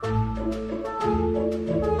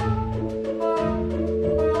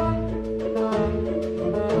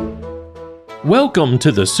Welcome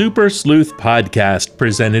to the Super Sleuth Podcast,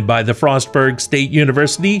 presented by the Frostburg State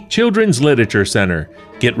University Children's Literature Center.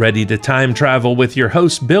 Get ready to time travel with your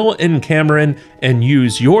hosts Bill and Cameron and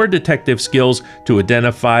use your detective skills to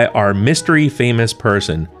identify our mystery famous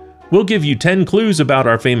person. We'll give you 10 clues about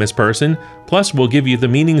our famous person, plus we'll give you the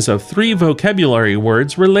meanings of 3 vocabulary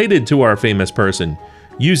words related to our famous person.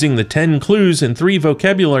 Using the 10 clues and 3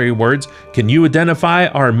 vocabulary words, can you identify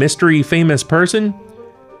our mystery famous person?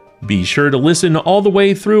 Be sure to listen all the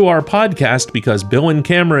way through our podcast because Bill and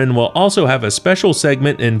Cameron will also have a special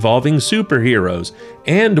segment involving superheroes,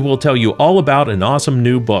 and we'll tell you all about an awesome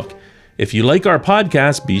new book. If you like our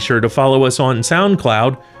podcast, be sure to follow us on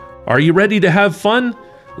SoundCloud. Are you ready to have fun?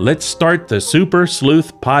 Let's start the Super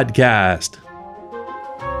Sleuth Podcast.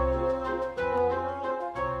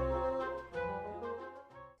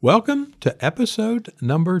 Welcome to episode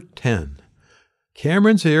number 10.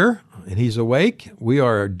 Cameron's here, and he's awake. We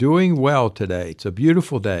are doing well today. It's a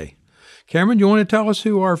beautiful day. Cameron, you want to tell us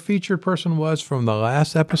who our featured person was from the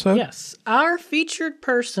last episode? Yes. Our featured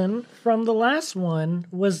person from the last one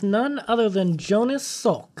was none other than Jonas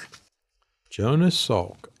Salk. Jonas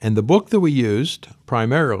Salk. And the book that we used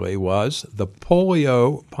primarily was The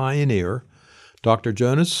Polio Pioneer, Dr.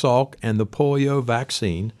 Jonas Salk and the Polio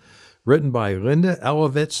Vaccine, written by Linda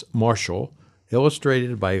Elovitz Marshall,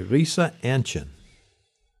 illustrated by Lisa Anchin.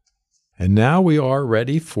 And now we are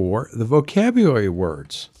ready for the vocabulary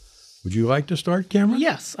words. Would you like to start, Cameron?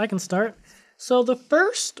 Yes, I can start. So the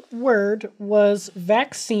first word was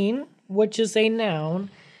vaccine, which is a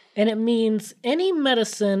noun, and it means any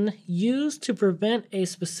medicine used to prevent a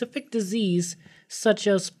specific disease such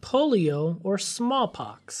as polio or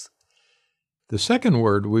smallpox. The second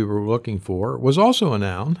word we were looking for was also a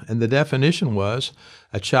noun, and the definition was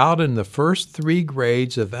a child in the first 3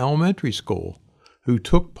 grades of elementary school who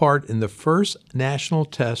took part in the first national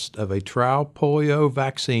test of a trial polio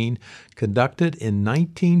vaccine conducted in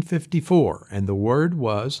 1954, and the word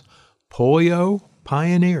was polio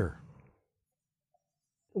pioneer.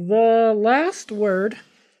 The last word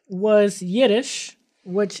was Yiddish,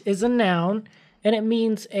 which is a noun, and it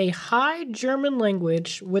means a high German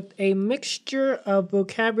language with a mixture of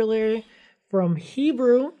vocabulary from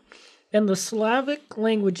Hebrew and the Slavic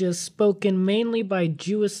languages spoken mainly by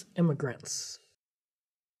Jewish immigrants.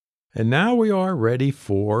 And now we are ready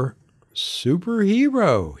for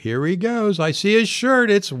superhero. Here he goes. I see his shirt.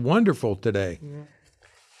 It's wonderful today.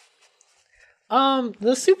 The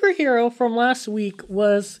superhero from last week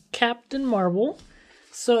was Captain Marvel.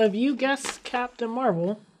 So if you guessed Captain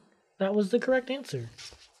Marvel, that was the correct answer.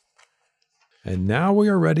 And now we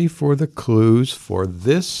are ready for the clues for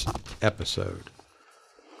this episode.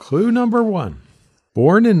 Clue number 1.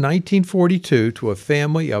 Born in 1942 to a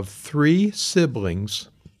family of 3 siblings,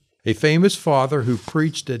 a famous father who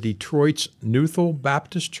preached at Detroit's Nuthel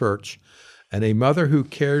Baptist Church, and a mother who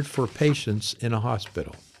cared for patients in a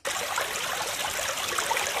hospital.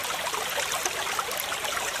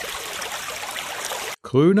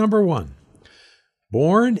 Clue number 1.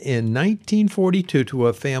 Born in 1942 to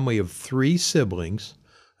a family of 3 siblings,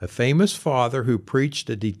 a famous father who preached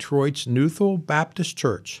at Detroit's Nuthel Baptist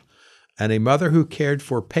Church, and a mother who cared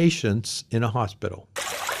for patients in a hospital.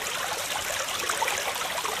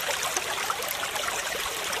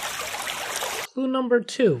 Clue number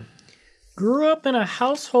 2. Grew up in a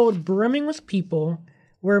household brimming with people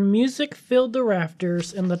where music filled the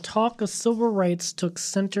rafters and the talk of civil rights took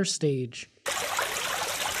center stage.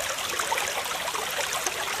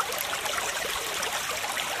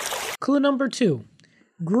 Clue number 2.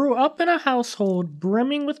 Grew up in a household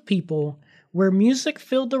brimming with people where music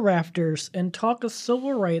filled the rafters and talk of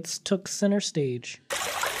civil rights took center stage.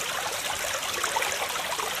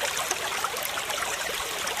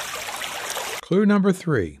 Clue number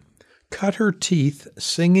 3. Cut her teeth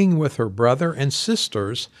singing with her brother and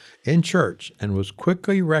sisters in church and was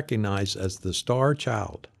quickly recognized as the star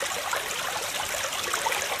child.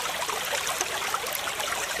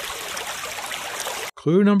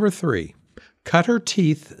 Clue number 3. Cut her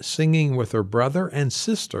teeth singing with her brother and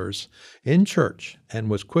sisters in church and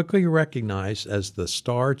was quickly recognized as the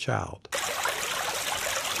star child.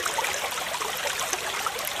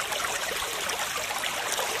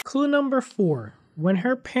 Clue number 4. When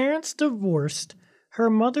her parents divorced, her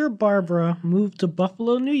mother Barbara moved to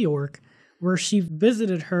Buffalo, New York, where she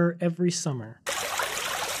visited her every summer.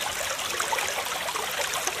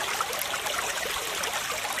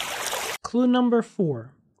 Clue number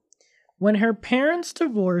 4. When her parents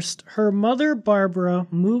divorced, her mother Barbara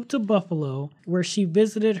moved to Buffalo, where she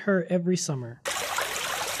visited her every summer.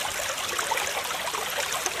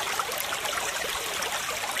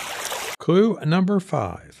 Clue number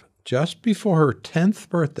 5. Just before her 10th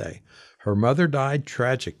birthday, her mother died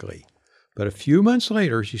tragically. But a few months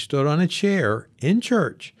later, she stood on a chair in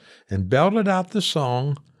church and belted out the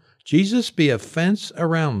song, Jesus Be a Fence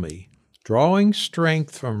Around Me, drawing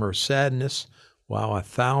strength from her sadness while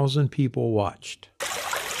 1,000 people watched.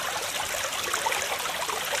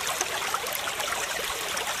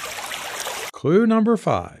 Clue number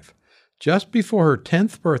 5. Just before her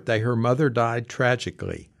 10th birthday, her mother died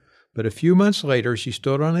tragically. But a few months later, she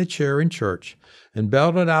stood on a chair in church and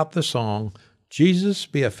belted out the song, Jesus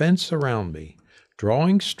Be a Fence Around Me,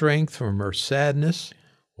 drawing strength from her sadness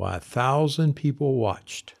while 1,000 people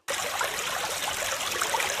watched.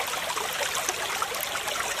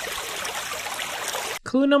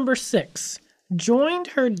 Clue number 6. Joined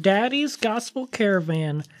her daddy's gospel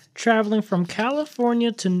caravan traveling from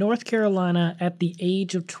California to North Carolina at the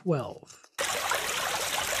age of 12.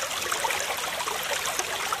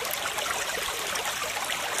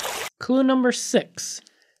 Clue number 6.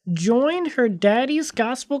 Joined her daddy's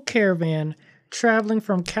gospel caravan traveling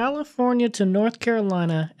from California to North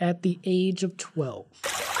Carolina at the age of 12.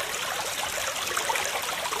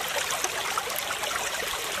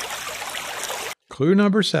 Clue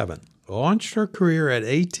number 7. Launched her career at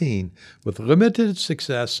 18 with limited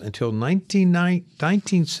success until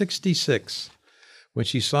 1966, when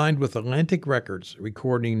she signed with Atlantic Records,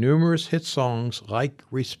 recording numerous hit songs like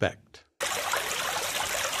Respect.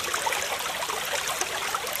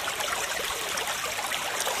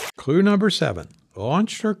 Clue number 7.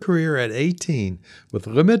 Launched her career at 18 with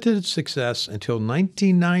limited success until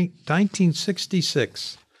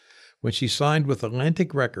 1966, when she signed with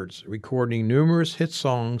Atlantic Records, recording numerous hit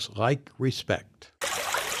songs like Respect.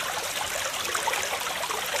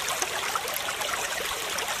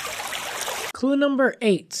 Clue number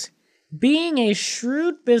 8. Being a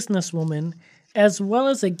shrewd businesswoman, as well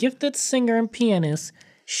as a gifted singer and pianist,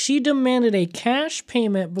 she demanded a cash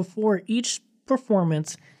payment before each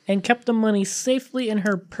performance and kept the money safely in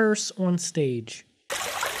her purse on stage.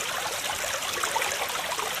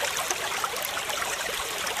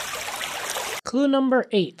 Clue number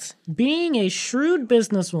 8. Being a shrewd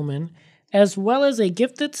businesswoman, as well as a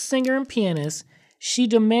gifted singer and pianist, she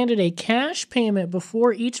demanded a cash payment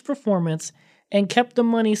before each performance and kept the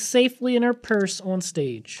money safely in her purse on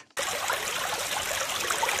stage.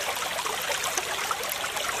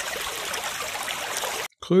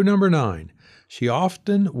 Clue number 9. She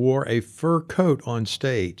often wore a fur coat on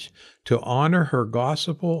stage to honor her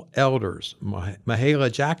gospel elders, Mahalia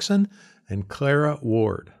Jackson and Clara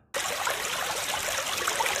Ward.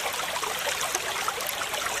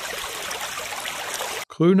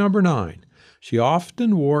 Clue number 9. She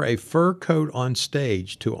often wore a fur coat on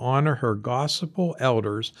stage to honor her gospel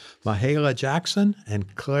elders, Mahalia Jackson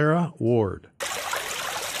and Clara Ward.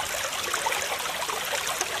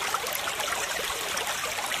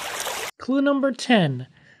 Clue number 10.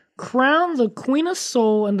 Crowned the Queen of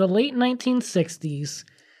Soul in the late 1960s,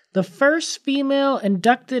 the first female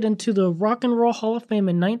inducted into the Rock and Roll Hall of Fame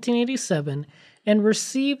in 1987, and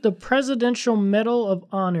received the Presidential Medal of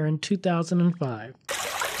Honor in 2005.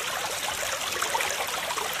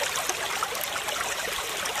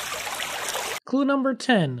 Clue number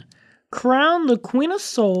 10. Crowned the Queen of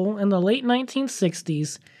Soul in the late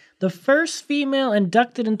 1960s, the first female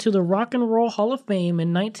inducted into the Rock and Roll Hall of Fame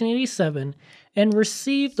in 1987, and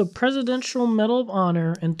received the Presidential Medal of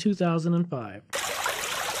Honor in 2005.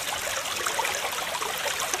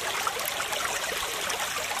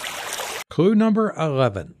 Clue number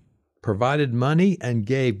 11. Provided money and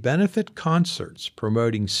gave benefit concerts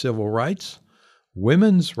promoting civil rights,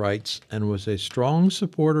 women's rights, and was a strong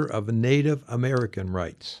supporter of Native American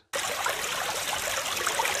rights.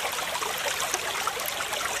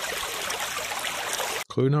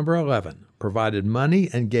 Clue number 11. Provided money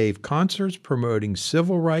and gave concerts promoting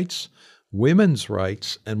civil rights, women's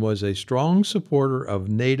rights, and was a strong supporter of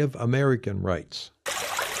Native American rights.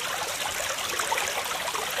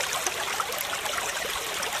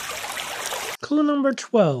 Clue number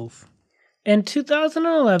 12. In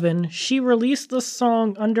 2011, she released the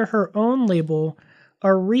song under her own label,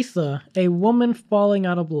 Aretha, A Woman Falling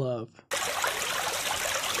Out of Love.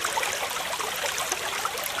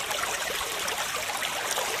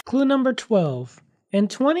 Clue number 12. In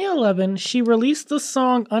 2011, she released the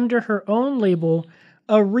song under her own label,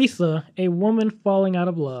 Aretha, A Woman Falling Out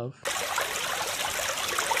of Love.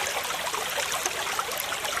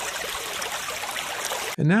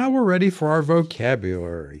 And now we're ready for our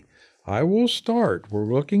vocabulary. I will start.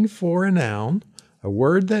 We're looking for a noun, a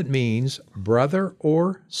word that means brother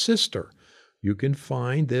or sister. You can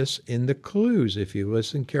find this in the clues if you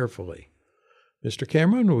listen carefully. Mr.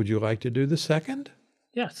 Cameron, would you like to do the second?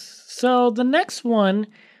 Yes. So the next one,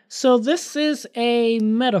 so this is a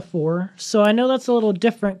metaphor. So I know that's a little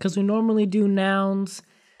different because we normally do nouns,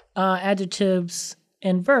 adjectives,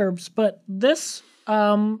 and verbs, but this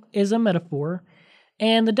is a metaphor.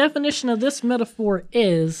 And the definition of this metaphor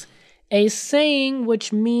is a saying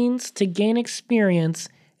which means to gain experience,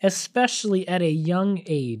 especially at a young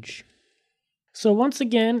age. So once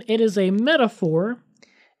again, it is a metaphor,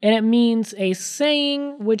 and it means a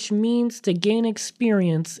saying which means to gain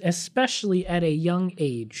experience, especially at a young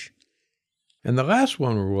age. And the last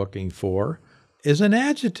one we're looking for is an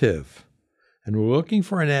adjective. And we're looking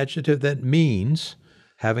for an adjective that means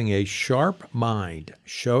having a sharp mind,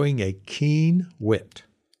 showing a keen wit.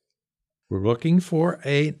 We're looking for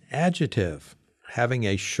an adjective, having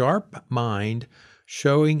a sharp mind,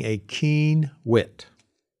 showing a keen wit.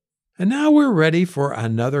 And now we're ready for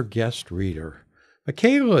another guest reader.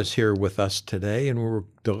 Michaela is here with us today, and we're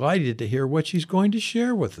delighted to hear what she's going to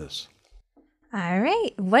share with us. All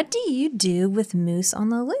right, what do you do with moose on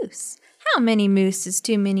the loose? How many moose is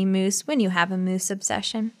too many moose when you have a moose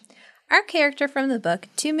obsession? Our character from the book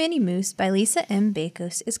Too Many Moose by Lisa M.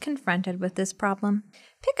 Bakos is confronted with this problem.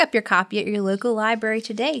 Pick up your copy at your local library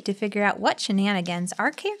today to figure out what shenanigans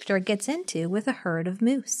our character gets into with a herd of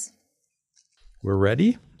moose. We're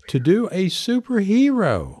ready to do a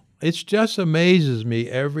superhero. It just amazes me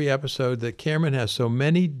every episode that Cameron has so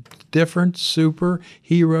many different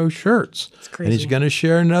superhero shirts. It's crazy. And he's going to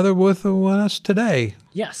share another with us today.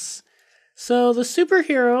 Yes. So the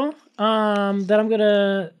superhero that I'm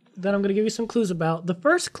gonna give you some clues about. The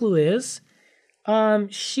first clue is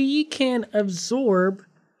she can absorb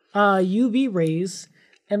UV rays,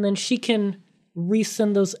 and then she can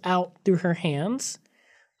resend those out through her hands.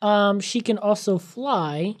 She can also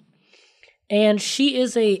fly, and she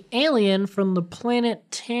is an alien from the planet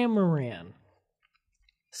Tamaran.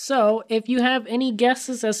 So if you have any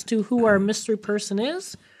guesses as to who our mystery person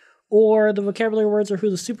is, or the vocabulary words or who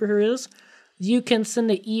the superhero is, you can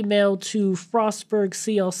send an email to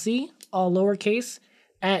frostburgclc, all lowercase,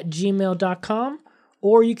 @gmail.com,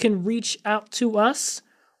 or you can reach out to us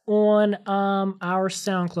on our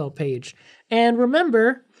SoundCloud page. And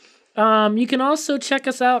remember, you can also check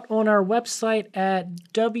us out on our website at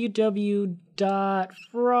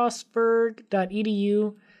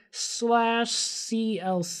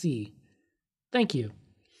www.frostburg.edu/CLC. Thank you.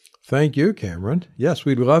 Thank you, Cameron. Yes,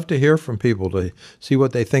 we'd love to hear from people to see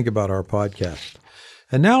what they think about our podcast.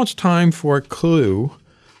 And now it's time for a clue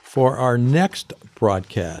for our next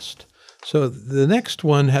broadcast. So the next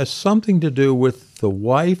one has something to do with the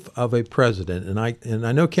wife of a president, and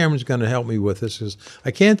I know Cameron's going to help me with this because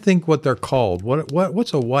I can't think what they're called.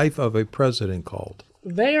 What's a wife of a president called?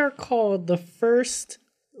 They are called the First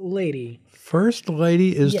Lady. First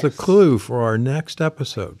Lady is the clue for our next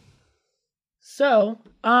episode. So,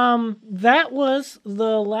 that was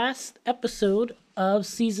the last episode of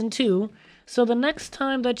Season 2. So the next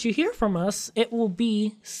time that you hear from us, it will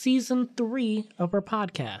be Season 3 of our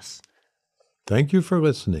podcast. Thank you for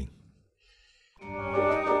listening.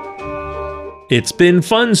 It's been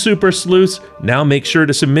fun, Super Sleuths. Now make sure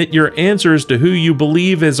to submit your answers to who you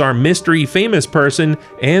believe is our mystery famous person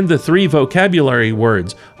and the 3 vocabulary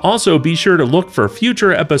words. Also, be sure to look for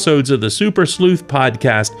future episodes of the Super Sleuth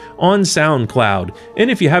podcast on SoundCloud. And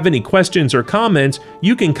if you have any questions or comments,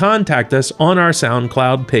 you can contact us on our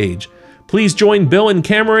SoundCloud page. Please join Bill and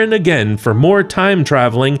Cameron again for more time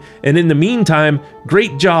traveling. And in the meantime,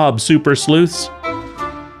 great job, Super Sleuths.